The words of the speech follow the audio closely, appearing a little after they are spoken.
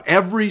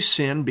Every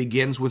sin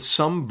begins with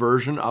some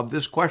version of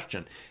this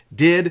question.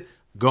 Did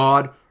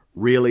God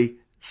really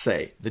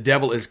say? The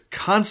devil is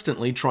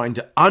constantly trying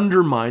to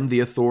undermine the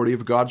authority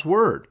of God's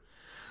word.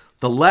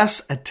 The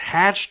less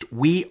attached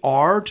we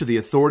are to the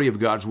authority of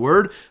God's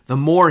word, the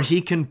more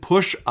he can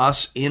push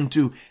us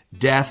into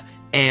death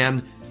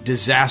and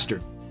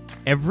disaster.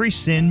 Every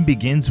sin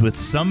begins with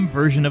some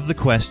version of the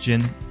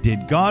question,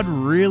 did God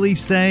really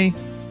say?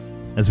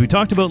 As we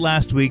talked about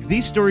last week,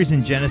 these stories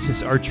in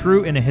Genesis are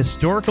true in a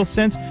historical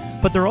sense,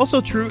 but they're also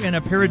true in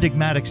a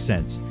paradigmatic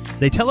sense.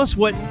 They tell us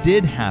what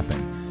did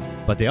happen,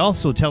 but they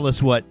also tell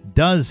us what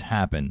does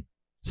happen.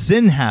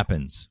 Sin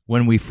happens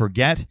when we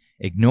forget,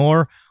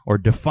 ignore, or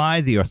defy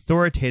the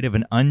authoritative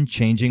and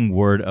unchanging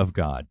Word of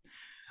God.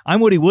 I'm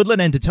Woody Woodland,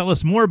 and to tell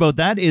us more about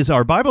that is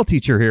our Bible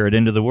teacher here at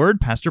Into the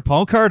Word, Pastor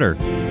Paul Carter.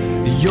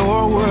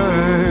 Your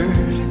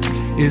word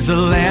is a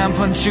lamp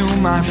unto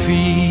my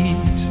feet.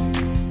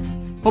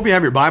 Hope you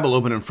have your Bible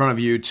open in front of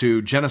you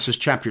to Genesis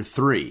chapter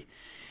 3.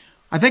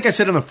 I think I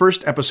said in the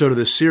first episode of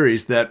this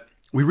series that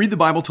we read the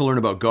Bible to learn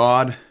about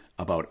God,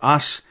 about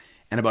us,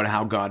 and about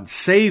how God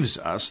saves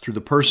us through the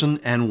person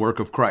and work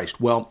of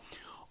Christ. Well,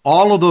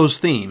 all of those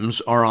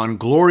themes are on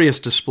glorious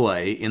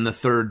display in the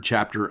third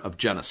chapter of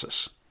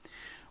Genesis.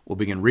 We'll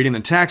begin reading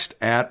the text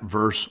at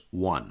verse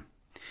 1.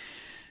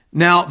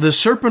 Now the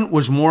serpent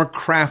was more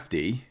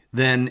crafty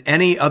than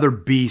any other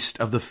beast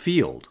of the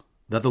field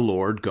that the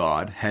Lord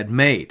God had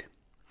made.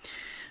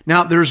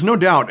 Now, there's no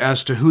doubt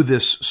as to who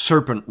this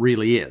serpent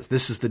really is.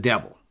 This is the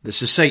devil.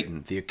 This is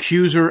Satan, the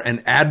accuser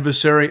and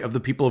adversary of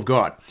the people of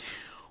God.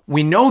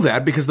 We know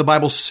that because the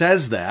Bible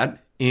says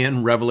that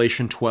in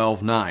Revelation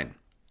 12:9.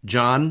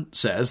 John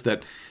says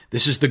that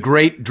this is the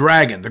great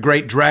dragon. The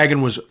great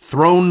dragon was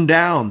thrown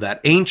down, that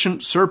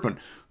ancient serpent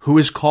who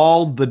is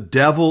called the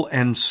devil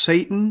and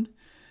Satan,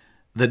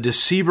 the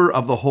deceiver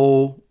of the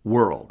whole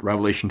world.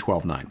 Revelation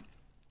 12:9.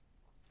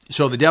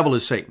 So the devil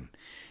is Satan.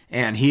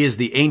 And he is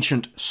the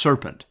ancient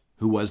serpent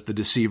who was the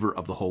deceiver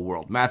of the whole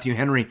world. Matthew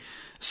Henry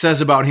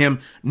says about him,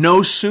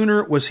 no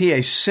sooner was he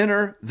a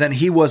sinner than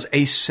he was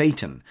a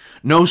Satan.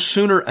 No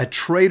sooner a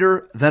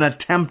traitor than a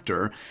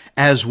tempter,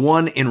 as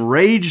one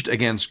enraged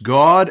against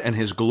God and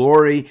his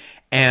glory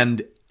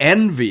and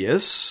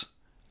envious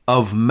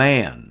of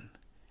man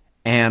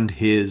and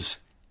his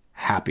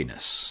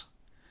happiness.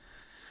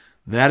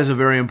 That is a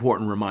very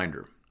important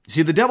reminder.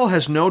 See, the devil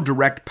has no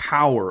direct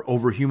power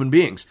over human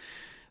beings.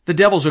 The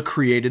devil's a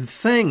created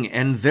thing,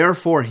 and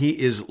therefore he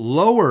is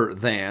lower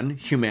than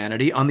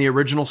humanity on the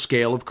original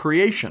scale of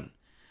creation.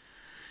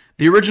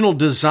 The original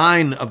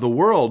design of the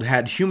world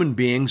had human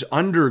beings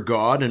under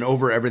God and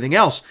over everything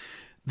else.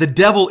 The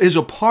devil is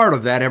a part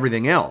of that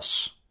everything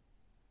else.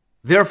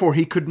 Therefore,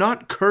 he could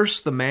not curse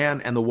the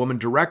man and the woman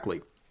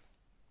directly.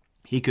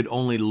 He could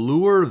only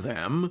lure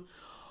them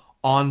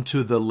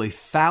onto the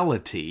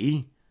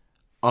lethality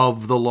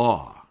of the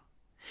law.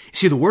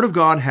 See, the Word of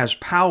God has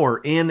power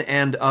in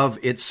and of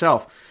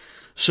itself.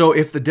 So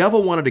if the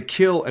devil wanted to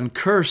kill and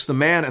curse the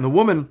man and the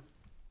woman,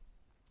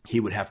 he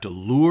would have to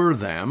lure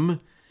them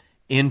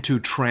into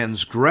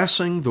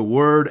transgressing the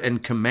word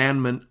and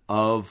commandment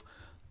of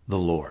the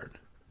Lord.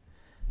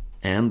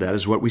 And that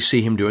is what we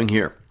see him doing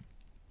here.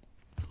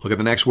 Look at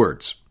the next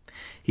words.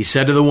 He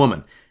said to the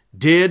woman,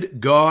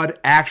 did God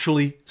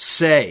actually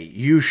say,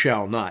 you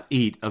shall not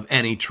eat of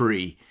any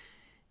tree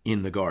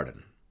in the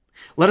garden?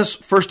 Let us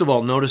first of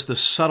all notice the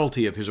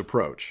subtlety of his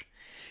approach.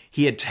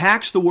 He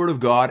attacks the word of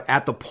God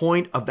at the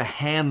point of the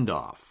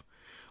handoff.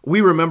 We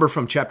remember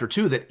from chapter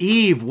 2 that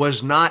Eve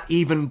was not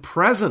even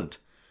present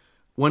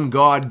when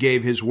God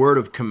gave his word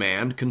of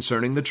command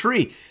concerning the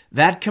tree.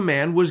 That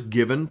command was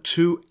given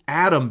to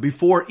Adam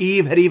before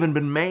Eve had even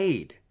been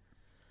made.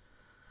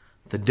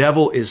 The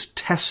devil is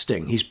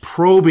testing. He's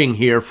probing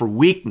here for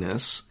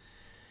weakness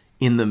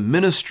in the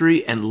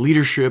ministry and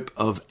leadership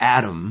of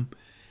Adam,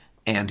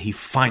 and he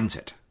finds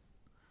it.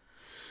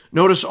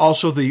 Notice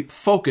also the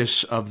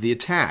focus of the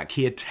attack.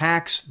 He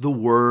attacks the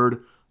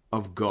word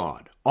of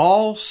God.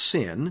 All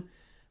sin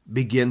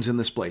begins in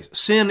this place.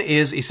 Sin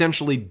is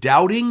essentially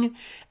doubting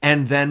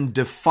and then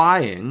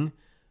defying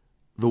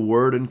the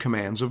word and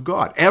commands of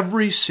God.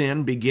 Every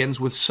sin begins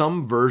with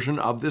some version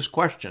of this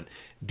question.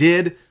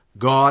 Did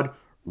God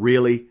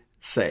really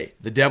say?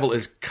 The devil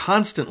is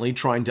constantly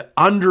trying to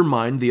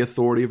undermine the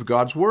authority of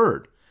God's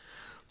word.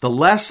 The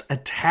less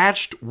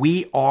attached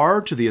we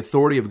are to the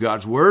authority of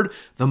God's word,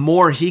 the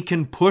more he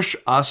can push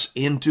us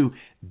into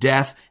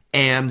death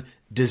and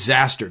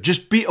disaster.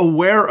 Just be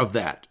aware of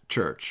that,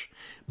 church.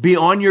 Be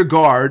on your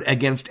guard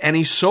against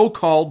any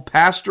so-called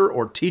pastor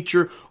or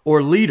teacher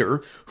or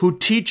leader who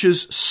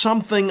teaches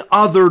something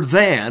other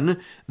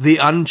than the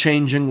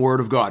unchanging word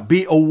of God.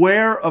 Be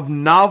aware of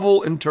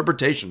novel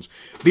interpretations.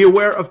 Be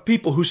aware of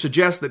people who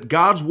suggest that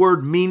God's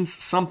word means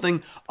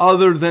something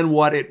other than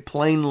what it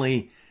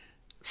plainly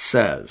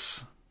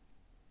says.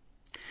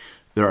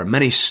 There are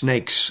many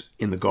snakes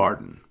in the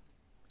garden,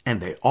 and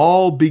they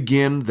all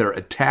begin their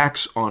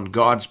attacks on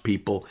God's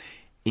people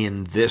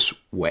in this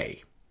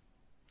way.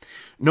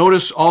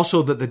 Notice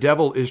also that the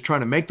devil is trying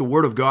to make the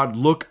word of God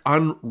look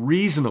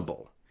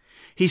unreasonable.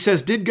 He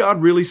says, did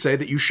God really say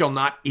that you shall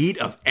not eat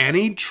of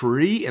any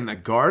tree in the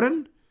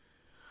garden?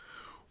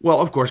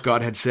 Well, of course,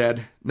 God had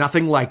said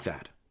nothing like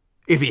that.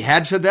 If he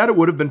had said that, it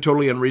would have been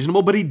totally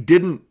unreasonable, but he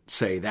didn't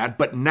say that.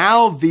 But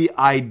now the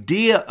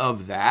idea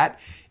of that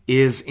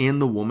is in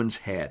the woman's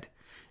head.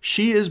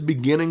 She is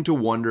beginning to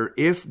wonder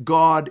if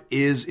God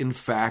is, in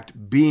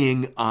fact,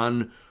 being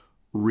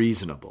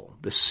unreasonable.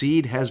 The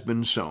seed has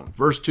been sown.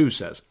 Verse 2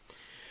 says,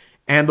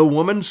 and the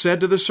woman said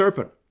to the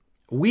serpent,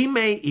 we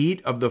may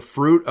eat of the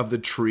fruit of the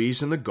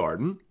trees in the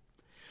garden,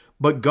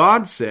 but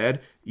God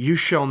said, you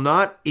shall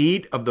not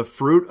eat of the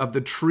fruit of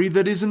the tree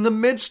that is in the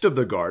midst of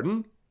the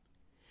garden,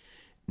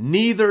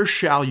 neither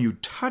shall you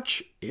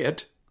touch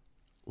it,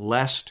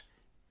 lest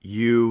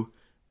you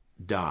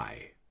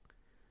die.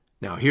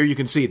 Now, here you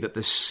can see that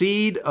the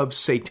seed of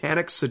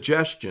satanic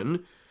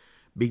suggestion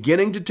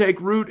beginning to take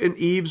root in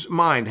Eve's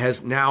mind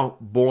has now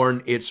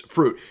borne its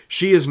fruit.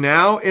 She is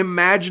now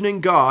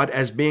imagining God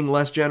as being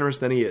less generous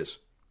than he is.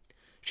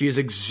 She is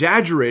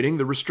exaggerating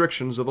the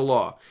restrictions of the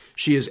law.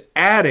 She is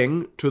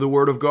adding to the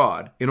word of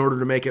God in order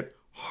to make it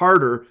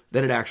harder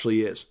than it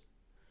actually is.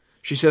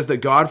 She says that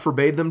God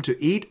forbade them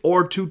to eat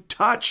or to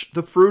touch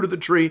the fruit of the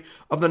tree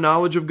of the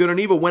knowledge of good and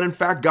evil, when in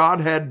fact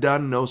God had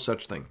done no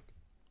such thing.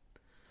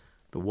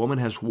 The woman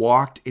has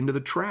walked into the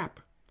trap.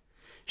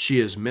 She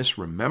is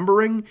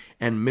misremembering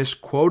and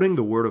misquoting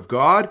the word of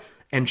God,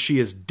 and she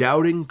is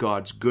doubting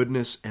God's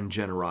goodness and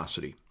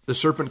generosity. The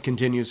serpent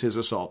continues his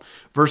assault.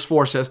 Verse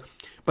 4 says,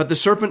 but the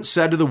serpent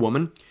said to the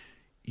woman,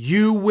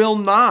 you will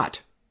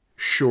not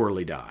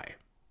surely die.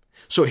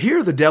 So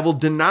here the devil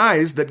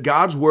denies that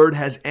God's word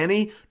has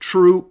any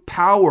true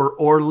power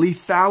or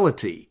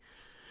lethality.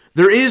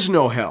 There is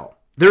no hell.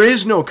 There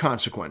is no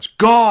consequence.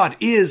 God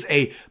is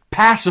a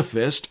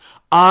pacifist.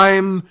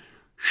 I'm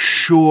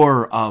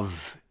sure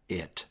of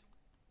it.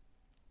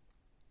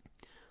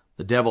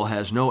 The devil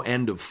has no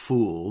end of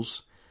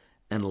fools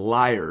and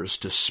liars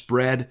to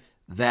spread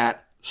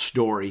that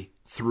story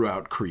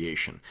throughout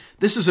creation.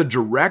 This is a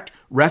direct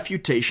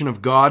refutation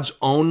of God's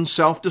own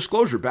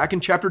self-disclosure. Back in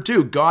chapter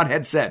 2, God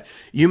had said,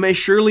 you may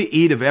surely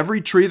eat of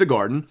every tree of the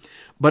garden,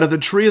 but of the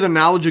tree of the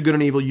knowledge of good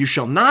and evil you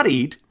shall not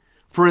eat,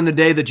 for in the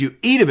day that you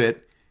eat of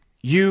it,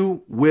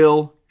 you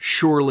will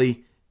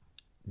surely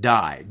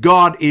die.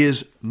 God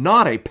is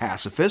not a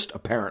pacifist,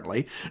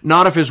 apparently,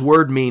 not if his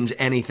word means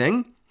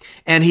anything,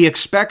 and he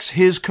expects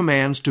his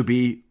commands to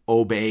be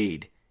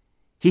obeyed.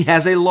 He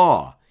has a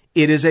law.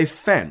 It is a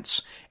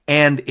fence,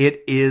 and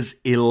it is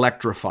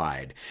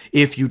electrified.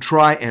 If you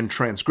try and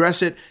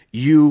transgress it,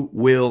 you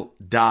will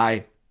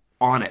die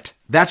on it.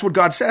 That's what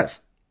God says.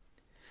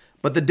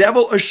 But the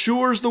devil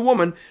assures the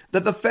woman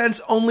that the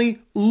fence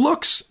only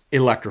looks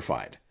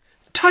electrified.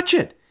 Touch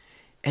it,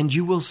 and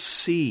you will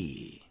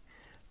see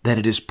that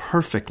it is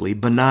perfectly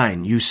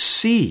benign. You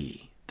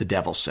see, the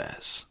devil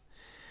says,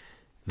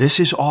 this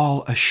is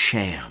all a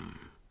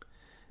sham.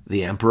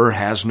 The emperor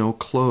has no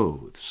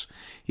clothes.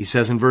 He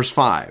says in verse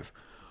 5,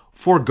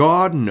 for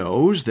God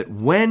knows that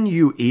when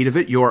you eat of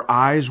it, your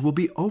eyes will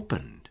be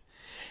opened,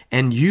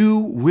 and you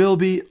will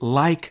be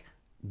like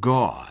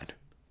God,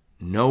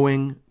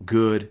 knowing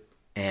good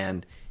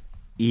and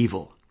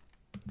evil.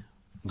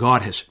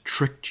 God has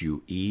tricked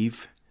you,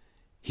 Eve.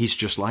 He's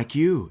just like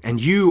you, and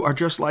you are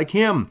just like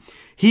him.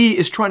 He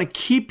is trying to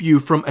keep you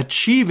from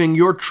achieving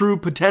your true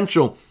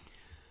potential.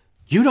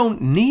 You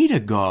don't need a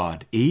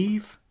God,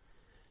 Eve.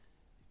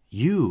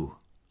 You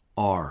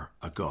are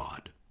a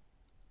God.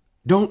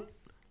 Don't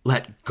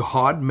let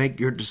God make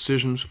your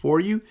decisions for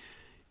you.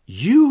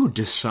 You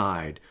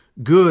decide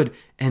good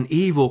and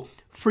evil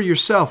for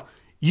yourself.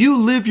 You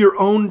live your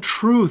own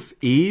truth,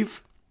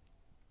 Eve.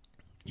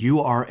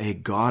 You are a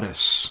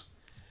goddess,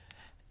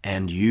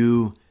 and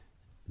you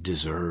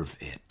deserve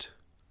it.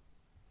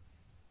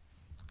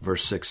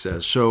 Verse 6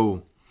 says,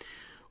 so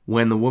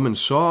when the woman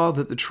saw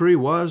that the tree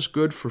was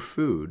good for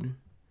food,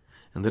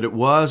 and that it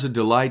was a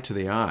delight to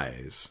the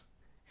eyes,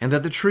 and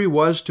that the tree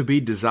was to be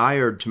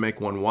desired to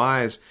make one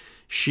wise,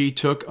 she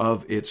took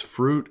of its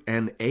fruit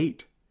and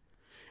ate.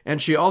 And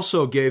she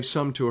also gave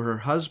some to her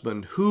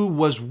husband, who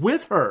was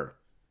with her,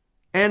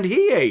 and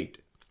he ate.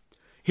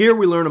 Here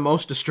we learn a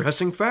most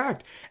distressing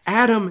fact.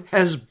 Adam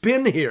has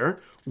been here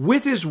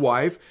with his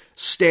wife,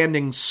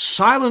 standing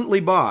silently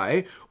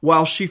by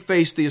while she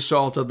faced the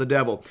assault of the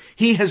devil.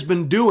 He has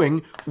been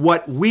doing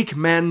what weak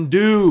men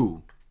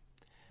do.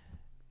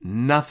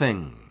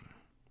 Nothing.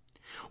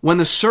 When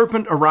the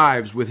serpent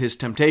arrives with his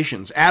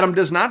temptations, Adam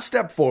does not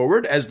step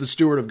forward as the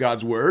steward of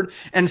God's word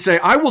and say,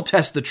 I will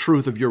test the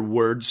truth of your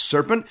words,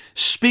 serpent.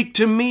 Speak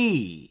to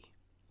me.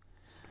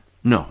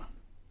 No.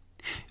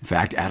 In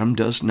fact, Adam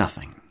does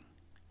nothing.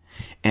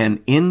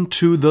 And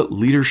into the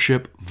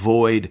leadership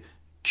void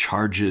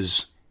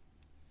charges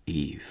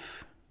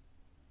Eve.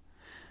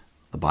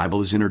 The Bible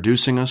is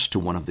introducing us to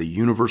one of the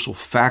universal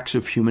facts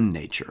of human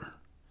nature.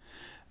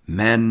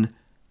 Men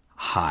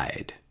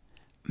hide.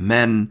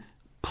 Men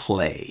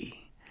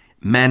play.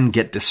 Men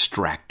get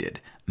distracted.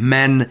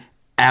 Men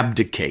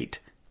abdicate.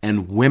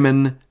 And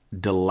women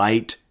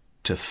delight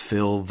to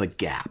fill the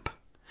gap.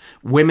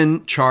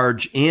 Women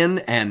charge in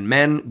and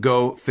men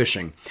go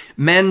fishing.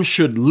 Men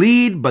should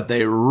lead, but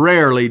they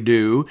rarely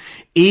do.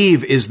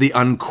 Eve is the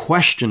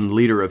unquestioned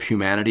leader of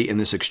humanity in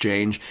this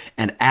exchange,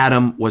 and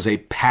Adam was a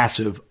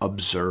passive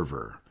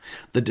observer.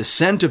 The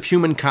descent of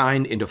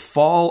humankind into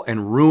fall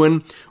and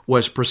ruin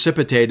was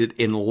precipitated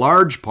in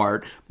large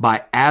part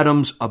by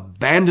Adam's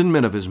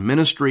abandonment of his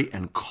ministry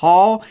and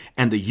call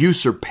and the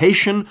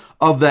usurpation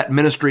of that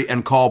ministry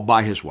and call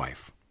by his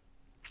wife.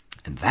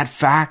 And that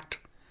fact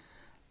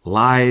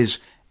lies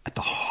at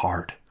the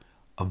heart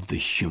of the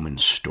human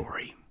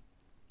story.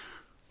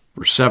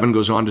 Verse 7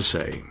 goes on to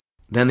say,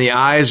 "Then the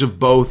eyes of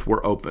both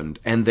were opened,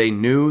 and they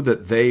knew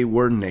that they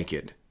were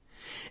naked.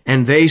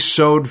 And they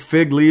sewed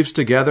fig leaves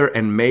together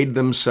and made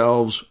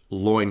themselves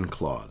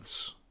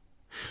loincloths."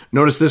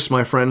 Notice this,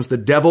 my friends. The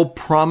devil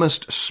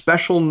promised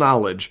special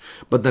knowledge,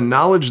 but the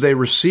knowledge they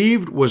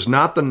received was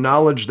not the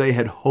knowledge they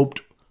had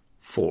hoped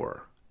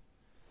for.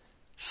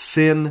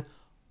 Sin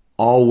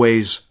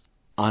always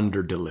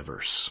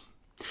underdelivers.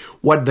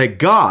 What they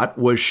got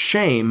was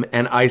shame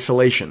and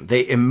isolation.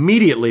 They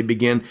immediately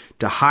begin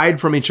to hide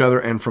from each other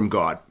and from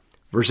God.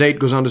 Verse 8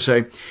 goes on to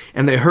say,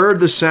 "And they heard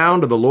the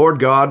sound of the Lord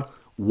God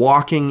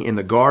walking in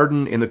the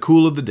garden in the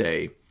cool of the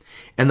day.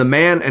 And the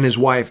man and his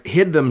wife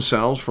hid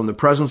themselves from the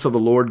presence of the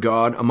Lord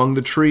God among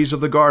the trees of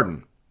the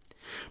garden.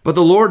 But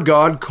the Lord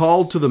God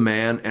called to the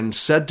man and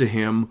said to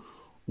him,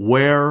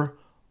 'Where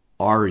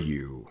are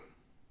you?'"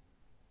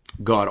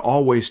 God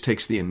always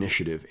takes the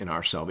initiative in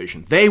our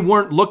salvation. They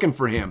weren't looking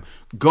for him.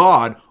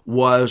 God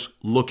was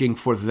looking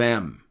for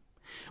them.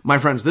 My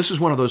friends, this is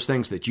one of those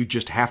things that you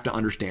just have to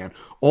understand.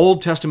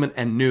 Old Testament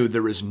and New,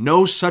 there is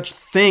no such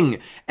thing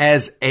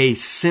as a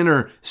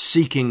sinner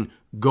seeking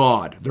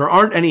God. There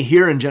aren't any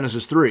here in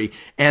Genesis 3,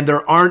 and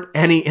there aren't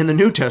any in the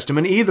New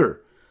Testament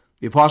either.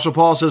 The Apostle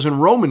Paul says in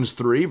Romans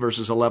 3,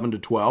 verses 11 to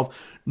 12,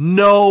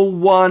 "No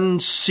one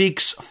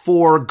seeks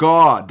for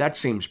God." That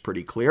seems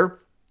pretty clear.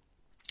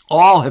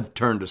 "All have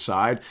turned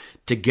aside.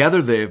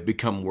 Together they have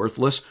become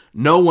worthless.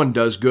 No one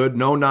does good,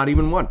 no, not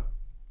even one."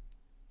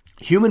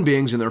 Human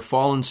beings in their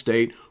fallen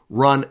state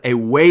run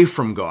away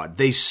from God.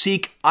 They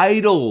seek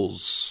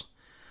idols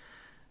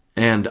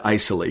and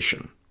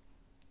isolation.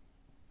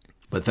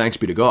 But thanks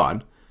be to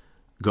God,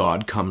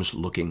 God comes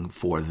looking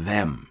for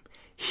them.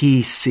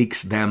 He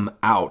seeks them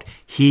out.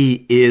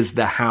 He is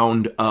the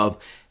hound of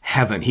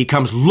heaven. He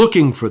comes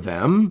looking for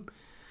them.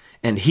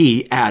 And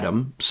he,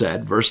 Adam,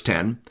 said, verse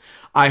 10,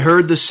 "I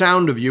heard the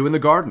sound of you in the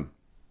garden,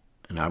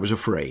 and I was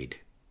afraid,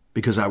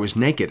 because I was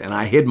naked, and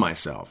I hid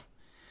myself."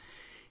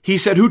 He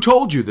said, "Who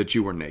told you that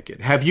you were naked?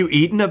 Have you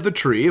eaten of the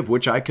tree of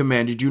which I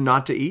commanded you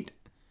not to eat?"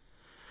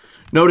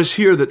 Notice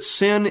here that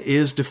sin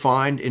is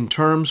defined in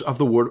terms of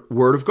the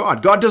word of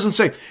God. God doesn't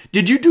say,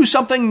 "Did you do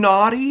something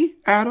naughty,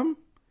 Adam?"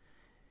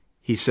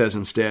 He says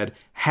instead,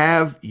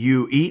 "Have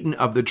you eaten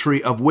of the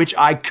tree of which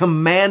I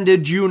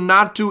commanded you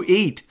not to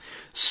eat?"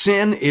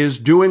 Sin is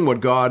doing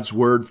what God's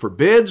word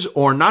forbids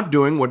or not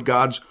doing what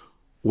God's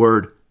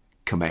word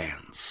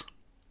commands.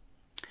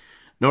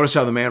 Notice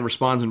how the man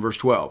responds in verse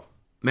 12.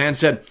 Man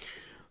said,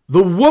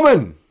 "The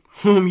woman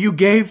whom you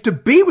gave to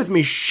be with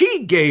me,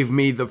 she gave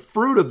me the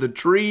fruit of the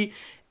tree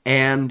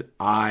and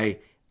I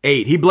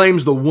ate." He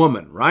blames the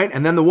woman, right?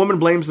 And then the woman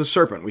blames the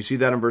serpent. We see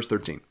that in verse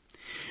 13.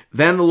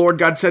 Then the Lord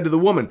God said to the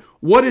woman,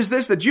 "What is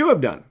this that you have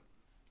done?"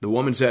 The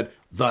woman said,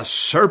 "The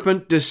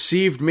serpent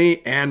deceived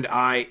me and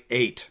I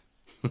ate."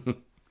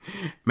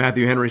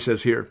 Matthew Henry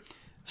says here,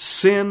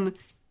 sin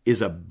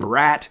is a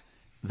brat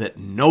that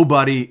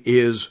nobody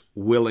is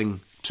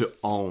willing to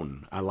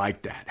own. I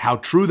like that. How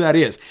true that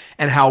is,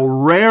 and how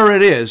rare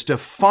it is to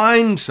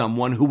find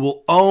someone who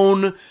will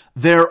own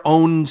their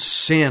own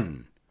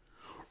sin.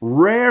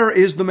 Rare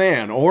is the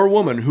man or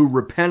woman who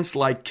repents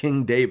like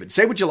King David.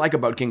 Say what you like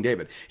about King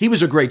David. He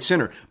was a great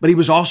sinner, but he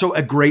was also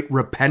a great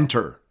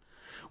repenter.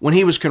 When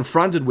he was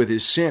confronted with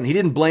his sin, he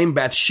didn't blame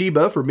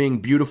Bathsheba for being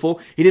beautiful.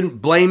 He didn't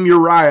blame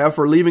Uriah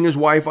for leaving his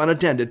wife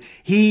unattended.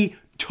 He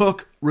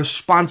took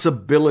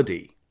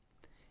responsibility.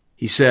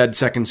 He said,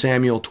 2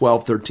 Samuel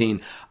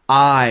 12:13,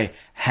 "I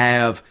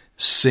have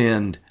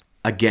sinned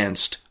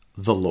against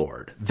the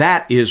Lord."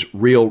 That is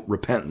real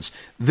repentance.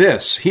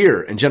 This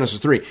here in Genesis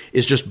 3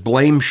 is just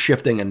blame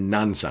shifting and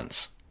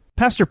nonsense.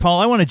 Pastor Paul,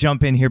 I want to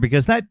jump in here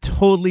because that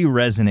totally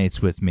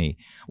resonates with me.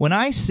 When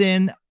I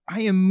sin,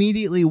 I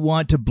immediately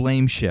want to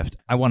blame shift.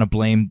 I want to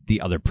blame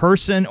the other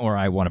person, or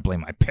I want to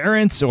blame my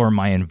parents or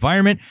my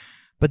environment.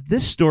 But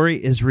this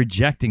story is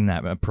rejecting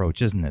that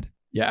approach, isn't it?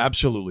 Yeah,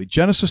 absolutely.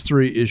 Genesis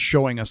 3 is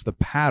showing us the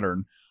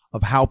pattern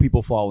of how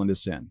people fall into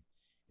sin.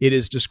 It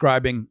is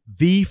describing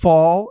the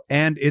fall,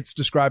 and it's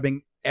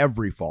describing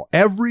every fall.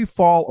 Every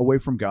fall away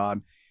from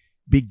God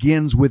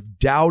begins with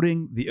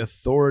doubting the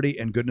authority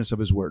and goodness of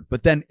his word.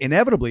 But then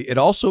inevitably, it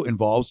also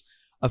involves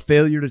a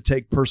failure to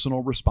take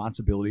personal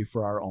responsibility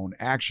for our own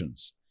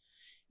actions.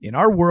 In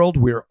our world,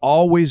 we're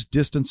always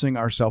distancing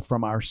ourselves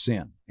from our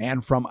sin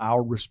and from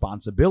our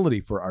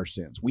responsibility for our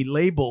sins. We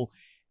label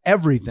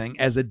everything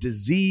as a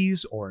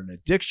disease or an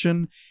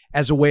addiction,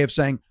 as a way of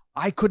saying,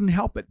 I couldn't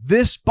help it.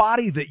 This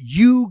body that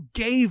you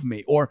gave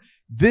me, or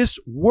this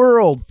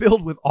world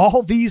filled with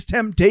all these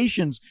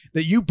temptations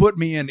that you put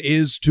me in,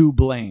 is to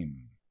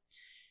blame.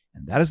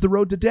 And that is the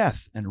road to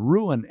death and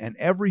ruin, and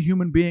every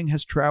human being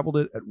has traveled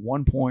it at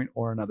one point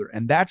or another.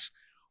 And that's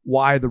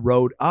why the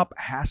road up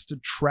has to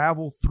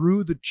travel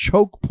through the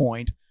choke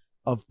point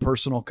of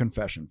personal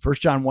confession. 1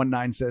 John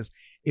 1:9 says,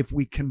 if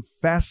we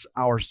confess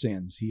our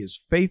sins, he is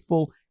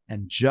faithful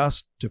and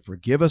just to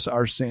forgive us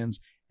our sins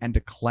and to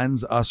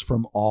cleanse us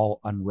from all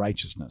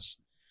unrighteousness.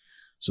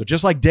 So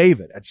just like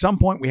David, at some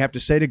point we have to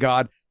say to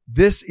God,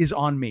 this is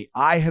on me.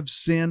 I have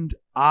sinned.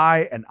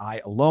 I and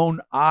I alone.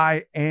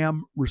 I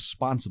am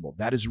responsible.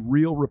 That is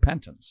real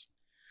repentance.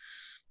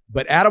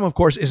 But Adam, of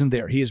course, isn't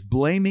there. He is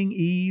blaming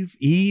Eve.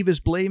 Eve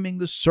is blaming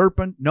the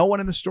serpent. No one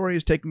in the story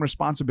is taking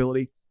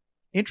responsibility,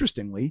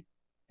 interestingly,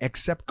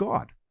 except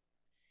God.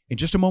 In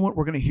just a moment,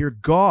 we're going to hear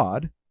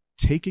God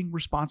taking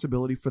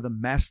responsibility for the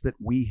mess that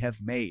we have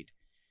made.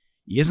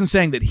 He isn't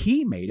saying that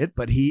he made it,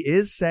 but he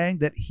is saying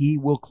that he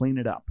will clean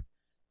it up.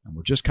 And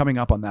we're just coming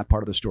up on that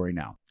part of the story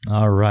now.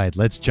 All right,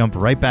 let's jump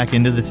right back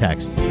into the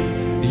text.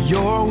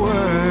 Your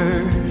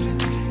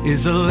word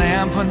is a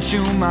lamp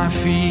unto my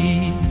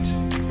feet.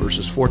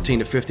 Verses 14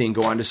 to 15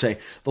 go on to say,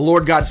 the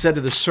Lord God said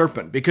to the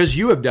serpent, because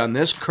you have done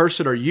this,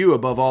 cursed are you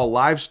above all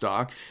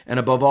livestock and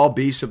above all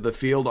beasts of the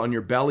field. On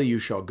your belly you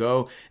shall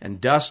go, and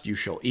dust you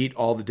shall eat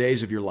all the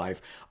days of your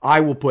life. I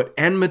will put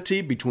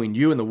enmity between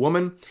you and the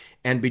woman,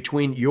 and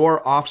between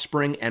your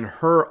offspring and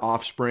her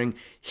offspring.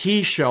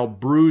 He shall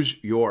bruise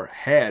your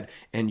head,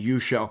 and you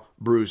shall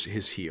bruise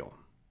his heel.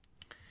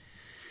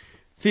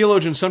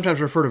 Theologians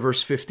sometimes refer to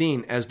verse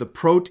 15 as the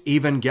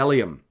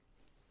proto-evangelium,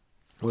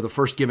 or the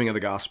first giving of the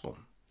gospel.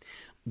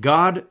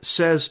 God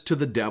says to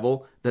the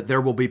devil that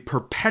there will be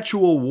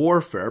perpetual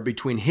warfare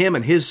between him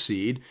and his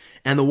seed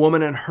and the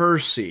woman and her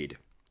seed.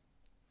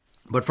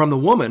 But from the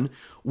woman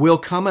will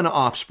come an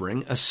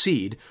offspring, a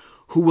seed,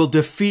 who will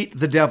defeat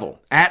the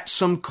devil at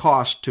some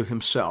cost to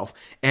himself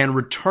and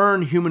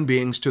return human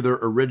beings to their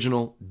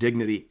original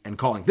dignity and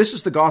calling. This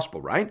is the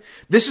gospel, right?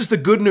 This is the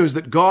good news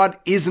that God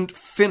isn't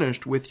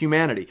finished with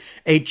humanity.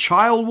 A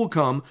child will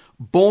come,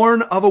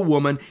 born of a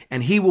woman,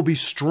 and he will be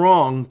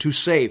strong to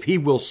save. He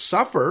will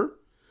suffer,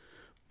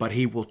 but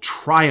he will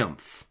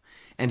triumph,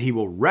 and he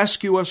will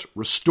rescue us,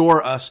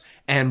 restore us,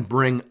 and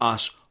bring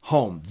us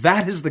home.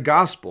 That is the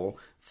gospel.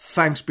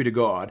 Thanks be to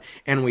God.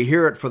 And we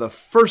hear it for the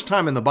first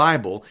time in the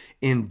Bible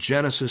in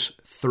Genesis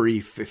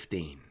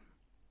 3:15.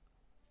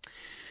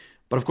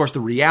 But of course, the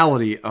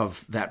reality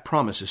of that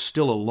promise is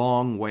still a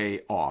long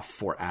way off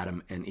for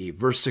Adam and Eve.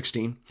 Verse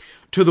 16,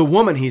 to the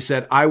woman he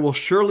said, I will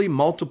surely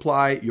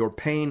multiply your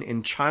pain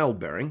in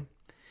childbearing.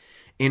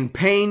 In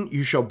pain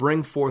you shall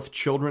bring forth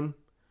children.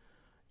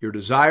 Your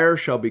desire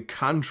shall be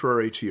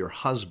contrary to your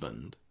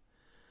husband,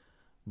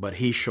 but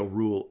he shall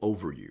rule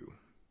over you.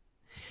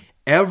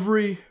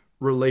 Every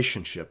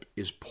relationship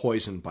is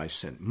poisoned by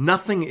sin.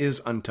 Nothing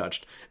is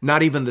untouched,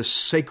 not even the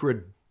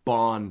sacred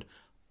bond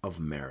of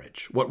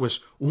marriage. What was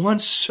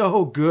once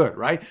so good,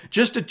 right?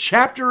 Just a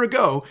chapter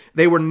ago,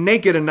 they were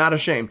naked and not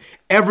ashamed.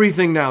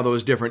 Everything now, though,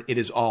 is different. It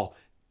is all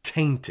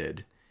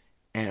tainted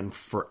and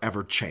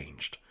forever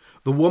changed.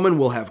 The woman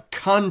will have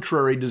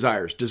contrary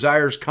desires,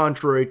 desires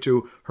contrary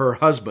to her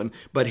husband,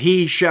 but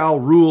he shall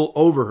rule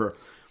over her.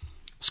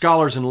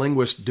 Scholars and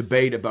linguists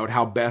debate about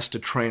how best to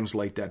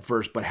translate that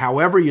verse, but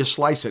however you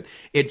slice it,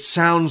 it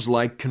sounds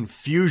like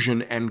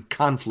confusion and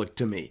conflict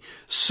to me.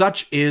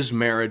 Such is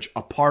marriage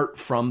apart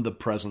from the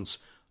presence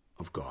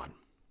of God.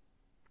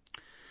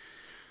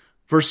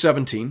 Verse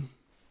 17,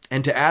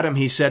 and to Adam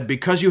he said,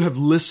 because you have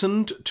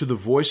listened to the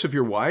voice of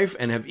your wife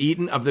and have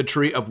eaten of the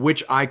tree of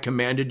which I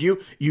commanded you,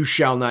 you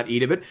shall not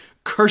eat of it.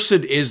 Cursed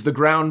is the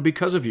ground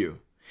because of you.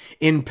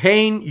 In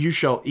pain you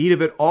shall eat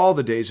of it all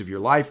the days of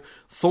your life.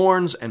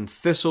 Thorns and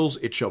thistles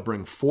it shall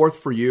bring forth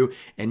for you,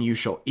 and you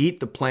shall eat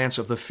the plants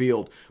of the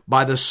field.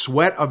 By the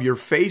sweat of your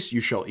face you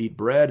shall eat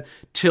bread,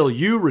 till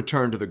you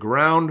return to the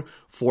ground,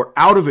 for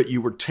out of it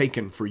you were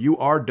taken, for you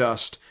are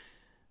dust,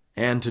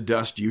 and to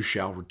dust you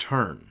shall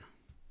return.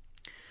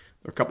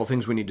 There are a couple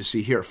things we need to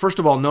see here. First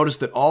of all, notice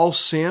that all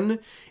sin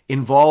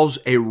involves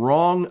a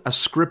wrong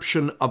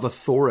ascription of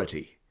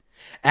authority.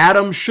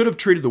 Adam should have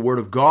treated the word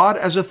of God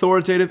as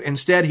authoritative.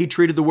 Instead, he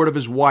treated the word of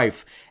his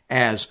wife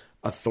as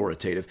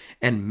authoritative.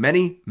 And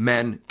many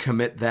men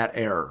commit that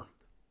error.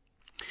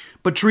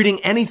 But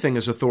treating anything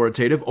as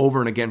authoritative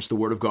over and against the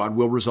word of God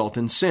will result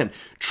in sin.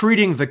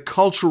 Treating the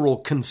cultural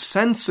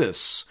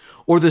consensus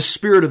or the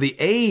spirit of the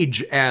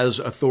age as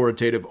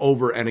authoritative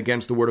over and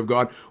against the word of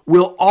God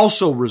will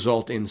also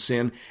result in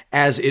sin,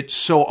 as it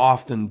so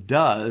often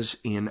does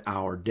in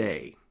our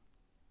day.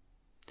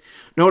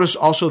 Notice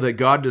also that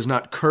God does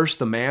not curse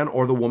the man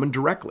or the woman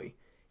directly.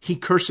 He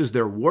curses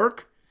their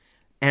work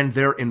and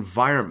their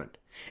environment.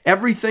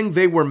 Everything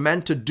they were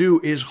meant to do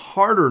is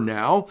harder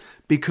now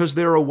because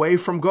they're away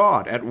from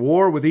God, at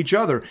war with each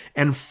other,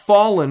 and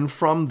fallen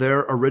from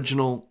their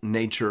original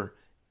nature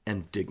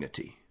and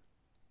dignity.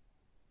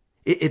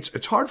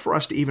 It's hard for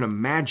us to even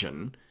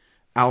imagine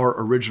our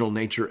original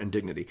nature and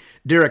dignity.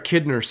 Derek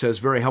Kidner says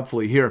very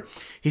helpfully here,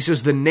 he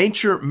says, the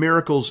nature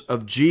miracles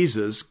of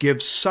Jesus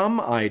give some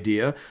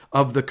idea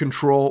of the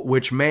control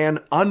which man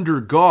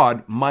under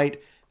God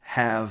might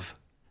have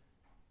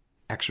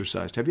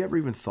exercised. Have you ever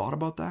even thought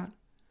about that?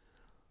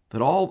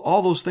 That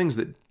all those things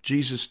that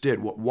Jesus did,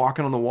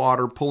 walking on the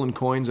water, pulling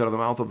coins out of the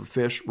mouth of a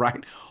fish,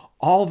 right?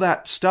 All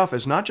that stuff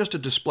is not just a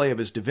display of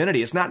his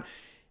divinity. It's not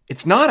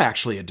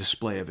actually a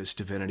display of his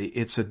divinity.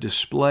 It's a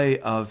display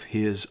of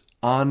his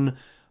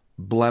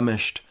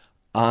unblemished,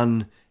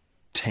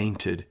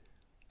 untainted,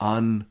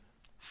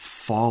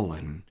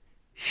 unfallen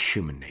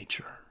human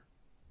nature.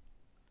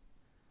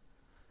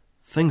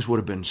 Things would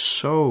have been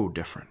so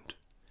different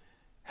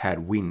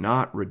had we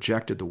not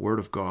rejected the word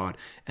of God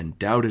and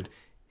doubted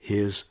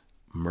his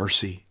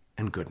mercy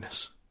and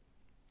goodness.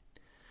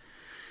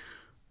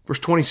 Verse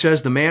 20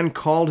 says, the man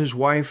called his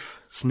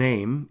wife's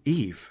name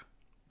Eve,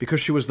 because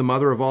she was the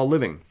mother of all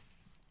living.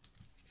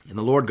 And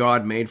the Lord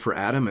God made for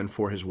Adam and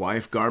for his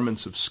wife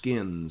garments of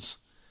skins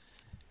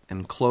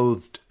and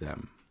clothed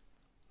them.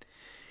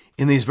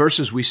 In these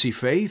verses we see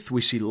faith,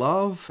 we see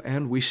love,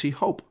 and we see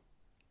hope.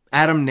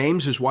 Adam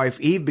names his wife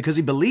Eve because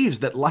he believes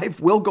that life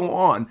will go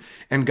on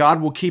and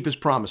God will keep his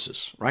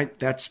promises, right?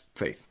 That's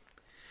faith.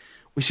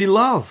 We see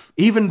love.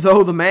 Even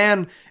though the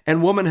man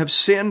and woman have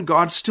sinned,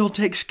 God still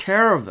takes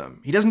care of them.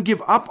 He doesn't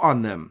give up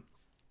on them.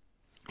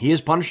 He is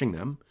punishing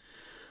them,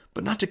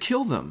 but not to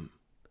kill them,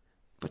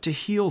 but to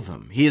heal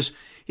them. He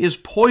is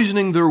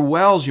poisoning their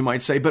wells, you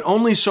might say, but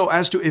only so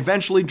as to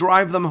eventually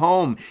drive them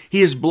home.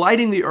 He is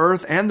blighting the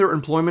earth and their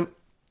employment,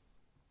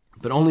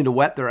 but only to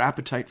whet their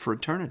appetite for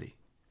eternity.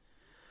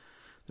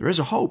 There is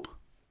a hope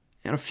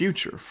and a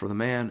future for the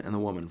man and the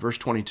woman. Verse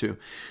 22,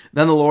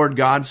 then the Lord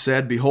God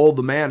said, behold,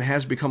 the man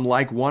has become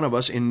like one of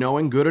us in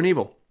knowing good and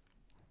evil.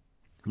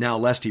 Now,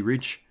 lest he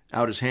reach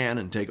out his hand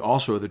and take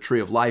also of the tree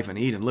of life and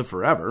eat and live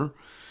forever.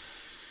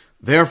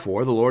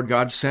 Therefore, the Lord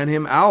God sent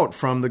him out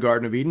from the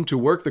Garden of Eden to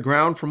work the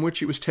ground from which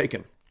he was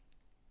taken.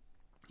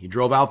 He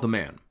drove out the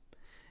man,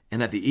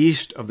 and at the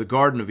east of the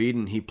Garden of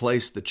Eden he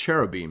placed the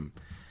cherubim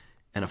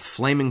and a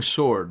flaming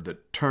sword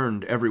that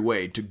turned every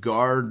way to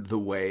guard the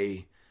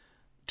way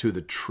to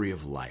the tree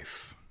of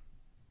life.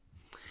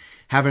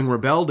 Having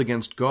rebelled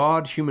against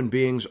God, human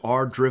beings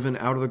are driven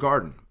out of the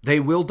garden.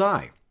 They will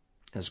die,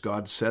 as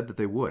God said that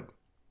they would.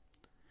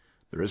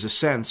 There is a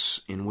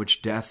sense in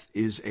which death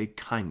is a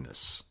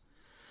kindness.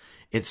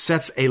 It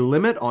sets a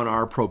limit on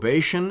our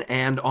probation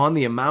and on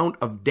the amount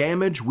of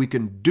damage we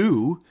can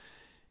do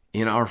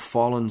in our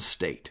fallen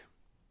state.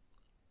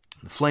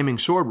 The flaming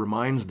sword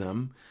reminds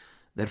them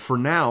that for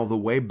now the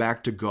way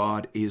back to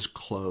God is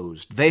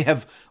closed. They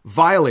have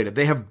violated,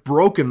 they have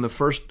broken the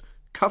first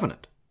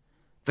covenant.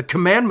 The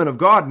commandment of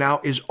God now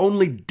is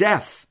only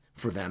death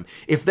for them.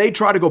 If they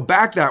try to go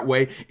back that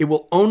way, it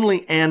will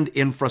only end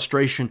in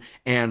frustration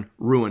and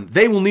ruin.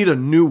 They will need a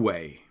new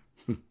way.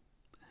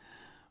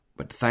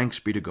 But thanks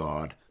be to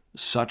God,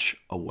 such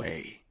a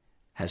way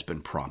has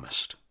been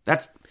promised.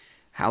 That's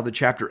how the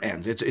chapter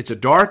ends. It's a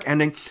dark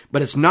ending,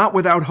 but it's not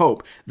without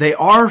hope. They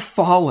are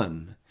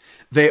fallen.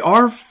 They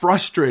are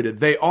frustrated.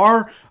 They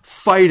are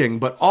fighting,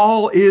 but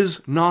all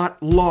is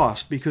not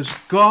lost because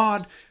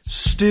God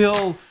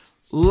still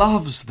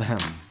loves them.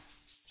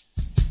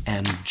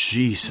 And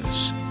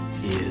Jesus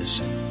is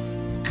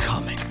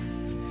coming.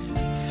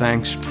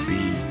 Thanks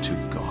be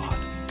to God.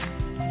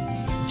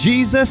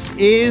 Jesus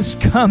is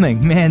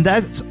coming. Man,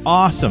 that's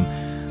awesome.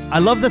 I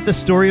love that the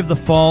story of the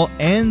fall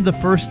and the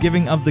first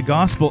giving of the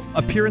gospel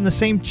appear in the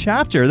same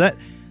chapter.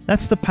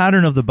 That's the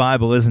pattern of the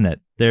Bible, isn't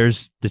it?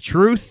 There's the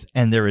truth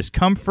and there is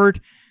comfort,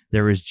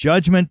 there is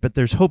judgment, but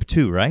there's hope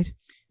too, right?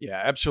 Yeah,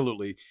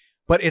 absolutely.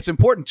 But it's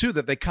important too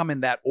that they come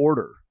in that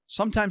order.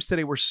 Sometimes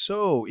today we're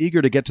so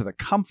eager to get to the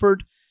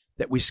comfort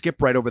that we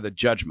skip right over the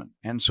judgment.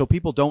 And so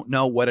people don't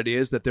know what it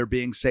is that they're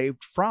being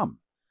saved from.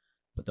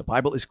 But the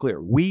Bible is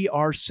clear. We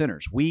are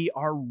sinners. We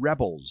are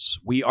rebels.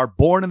 We are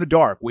born in the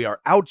dark. We are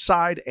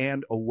outside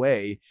and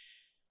away.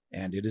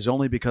 And it is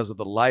only because of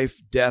the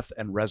life, death,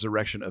 and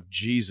resurrection of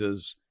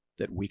Jesus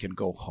that we can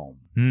go home.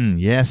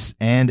 Yes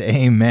and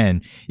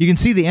amen. You can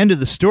see the end of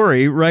the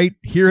story right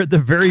here at the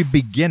very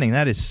beginning.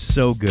 That is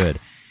so good.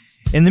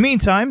 In the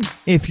meantime,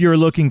 if you're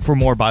looking for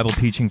more Bible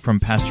teaching from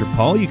Pastor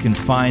Paul, you can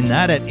find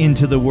that at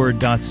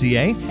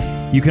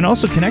intotheword.ca. You can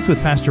also connect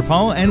with Pastor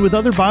Paul and with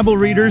other Bible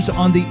readers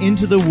on the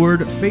Into the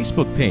Word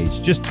Facebook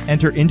page. Just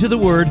enter Into the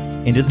Word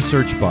into the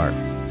search bar.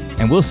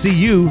 And we'll see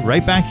you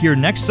right back here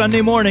next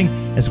Sunday morning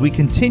as we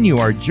continue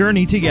our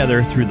journey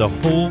together through the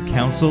whole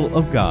counsel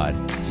of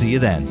God. See you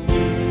then.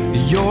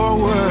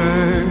 Your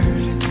word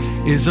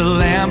is a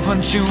lamp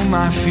unto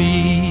my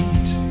feet